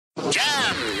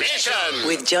Mission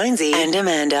with Jonesy and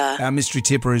Amanda. Our mystery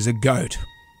tipper is a GOAT.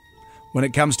 When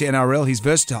it comes to NRL, he's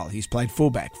versatile. He's played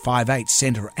fullback, 5'8",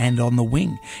 centre and on the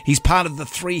wing. He's part of the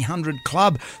 300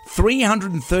 club,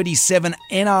 337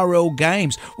 NRL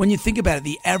games. When you think about it,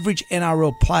 the average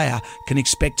NRL player can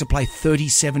expect to play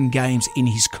 37 games in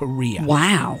his career.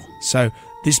 Wow. So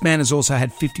this man has also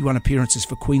had 51 appearances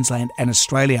for Queensland and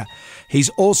Australia. He's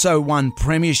also won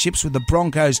premierships with the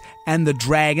Broncos and the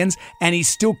Dragons, and he's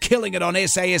still killing it on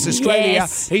SAS Australia.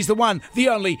 Yes. He's the one, the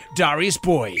only, Darius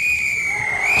Boyd.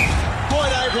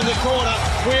 Boyd over in the corner.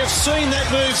 We have seen that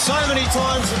move so many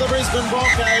times with the Brisbane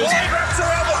Broncos. Boyd wraps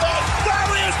around the back.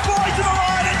 Darius Boyd to the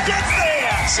line and gets there.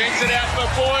 sends it out for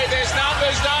Boyd. There's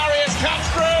numbers. Darius cuts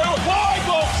through. Boyd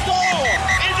will score.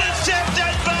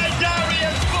 Intercepted by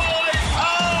Darius Boyd.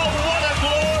 Oh, what a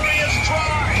glorious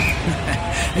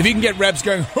try. If you can get Rabs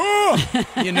going, oh,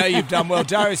 you know you've done well.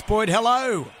 Darius Boyd,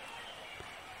 hello.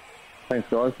 Thanks,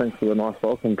 guys. Thanks for the nice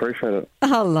welcome. Appreciate it.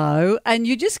 Hello, and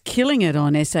you're just killing it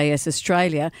on SAS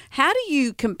Australia. How do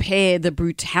you compare the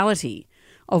brutality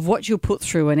of what you'll put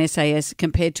through an SAS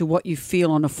compared to what you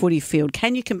feel on a footy field?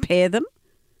 Can you compare them?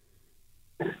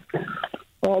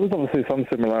 Well, there's obviously some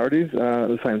similarities. At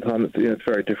the same time, it's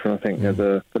very different. I think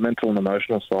the mental and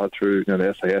emotional side through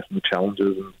the SAS and the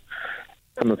challenges and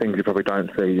some of the things you probably don't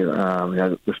see.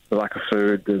 The lack of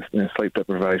food, there's sleep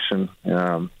deprivation,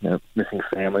 missing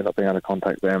family, not being able to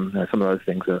contact them. Some of those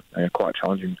things are quite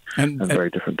challenging and very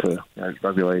different to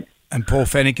rugby league. And Paul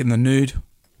Fennick in the nude.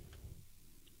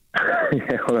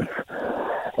 Yeah, well,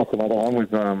 that's another one.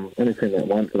 We've only seen that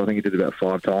once, but I think he did about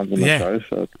 5 times on the show.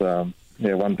 So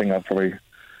it's one thing I probably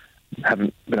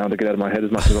haven't been able to get out of my head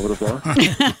as much as I would have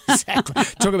liked. Exactly.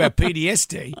 Talk about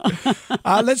PTSD.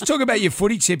 Let's talk about your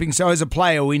footy tipping. So as a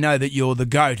player, we know that you're the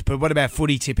GOAT, but what about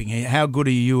footy tipping? How good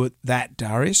are you at that,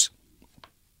 Darius?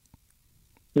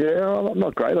 Yeah, I'm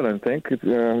not great, I don't think.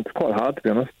 It's quite hard, to be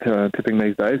honest, tipping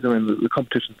these days. I mean, the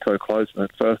competition's so close, and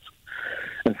first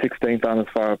and 16th aren't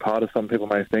as far apart as some people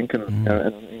may think, and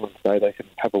in England today they can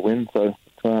have a win. So,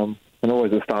 and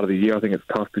always at the start of the year, I think it's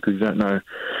tough because you don't know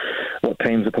what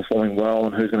teams are performing well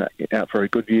and who's going to out for a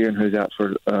good year and who's out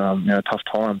for tough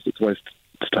times. It's always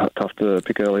tough to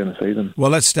pick early in the season.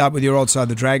 Well, let's start with your old side,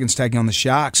 the Dragons, taking on the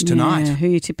Sharks tonight. Yeah, who are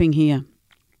you tipping here?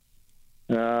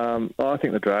 I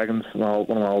think the Dragons, one of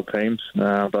my old teams,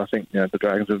 but I think the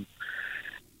Dragons have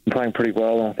been playing pretty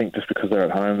well, and I think just because they're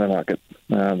at home, they might get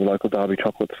the local derby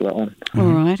chocolates for that one.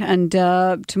 All right, and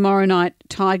tomorrow night,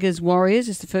 Tigers-Warriors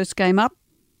is the first game up?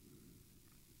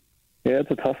 Yeah,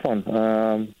 it's a tough one.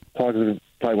 Tigers have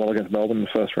played well against Melbourne in the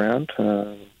first round.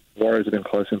 Warriors have been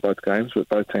close in both games, but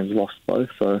both teams lost both,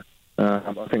 so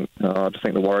I just think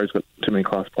the Warriors got too many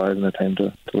class players in their team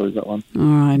to lose that one. All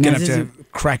right. Going to have to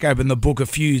crack open the book of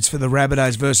feuds for the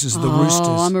Rabbitohs versus the Roosters.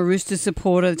 Oh, I'm a Rooster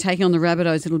supporter. Taking on the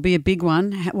Rabbitohs, it'll be a big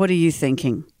one. What are you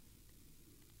thinking?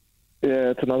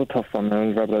 Yeah, it's another tough one. The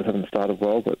Rabbitohs haven't started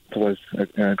well, but it's always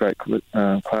a great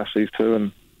clash, these two,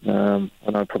 and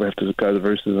I'd probably have to go the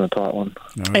Roosters in a tight one.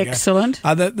 Excellent.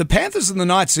 The Panthers and the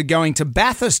Knights are going to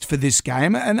Bathurst for this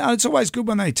game, and it's always good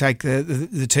when they take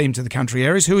the team to the country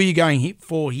areas. Who are you going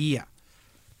for here?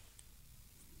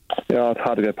 Yeah, it's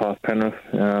hard to go past Penrith.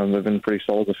 They've been pretty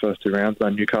solid the first 2 rounds.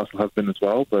 Newcastle have been as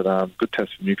well, but good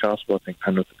test for Newcastle. I think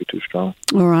Penrith will be too strong.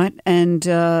 All right, and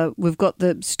we've got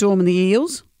the Storm and the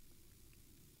Eels.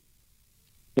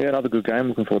 Yeah, another good game.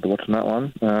 Looking forward to watching that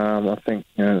one. I think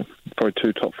probably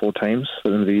 2 top 4 teams for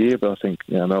the end of the year, but I think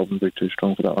Melbourne will be too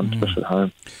strong for that one, especially at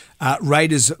home.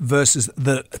 Raiders versus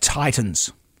the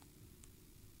Titans.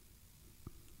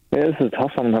 Yeah, this is a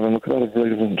tough one. Having a look at it, I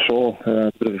really wasn't sure.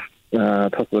 A bit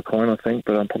of toss of the coin, I think,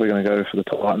 but I'm probably going to go for the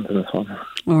Titans in this one.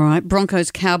 All right,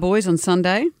 Broncos-Cowboys on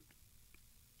Sunday.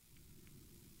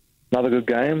 Another good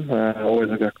game. Always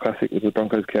a classic with the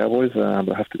Broncos-Cowboys, but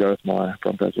I have to go with my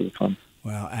Broncos all the time.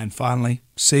 Well, and finally,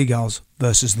 Seagulls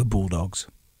versus the Bulldogs.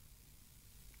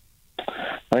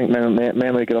 I think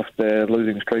Manly get off their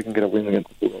losing streak and get a win against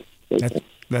the Bulldogs.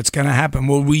 That's going to happen.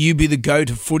 Well, will you be the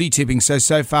go-to footy tipping?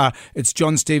 So far, it's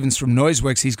John Stevens from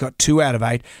Noiseworks. He's got 2 out of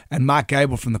 8, and Mark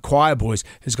Gable from the Choir Boys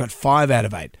has got 5 out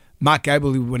of 8. Mark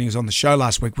Gable, when he was on the show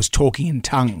last week, was talking in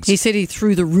tongues. He said he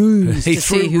threw the runes to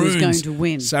see who was going to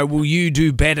win. So will you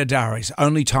do better, Darius?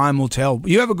 Only time will tell.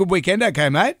 You have a good weekend, okay,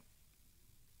 mate?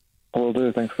 I will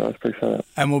do. Thanks, guys. Appreciate it.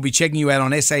 And we'll be checking you out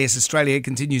on SAS Australia. It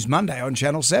continues Monday on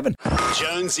Channel 7.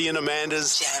 Jonesy and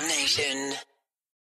Amanda's Jam Nation.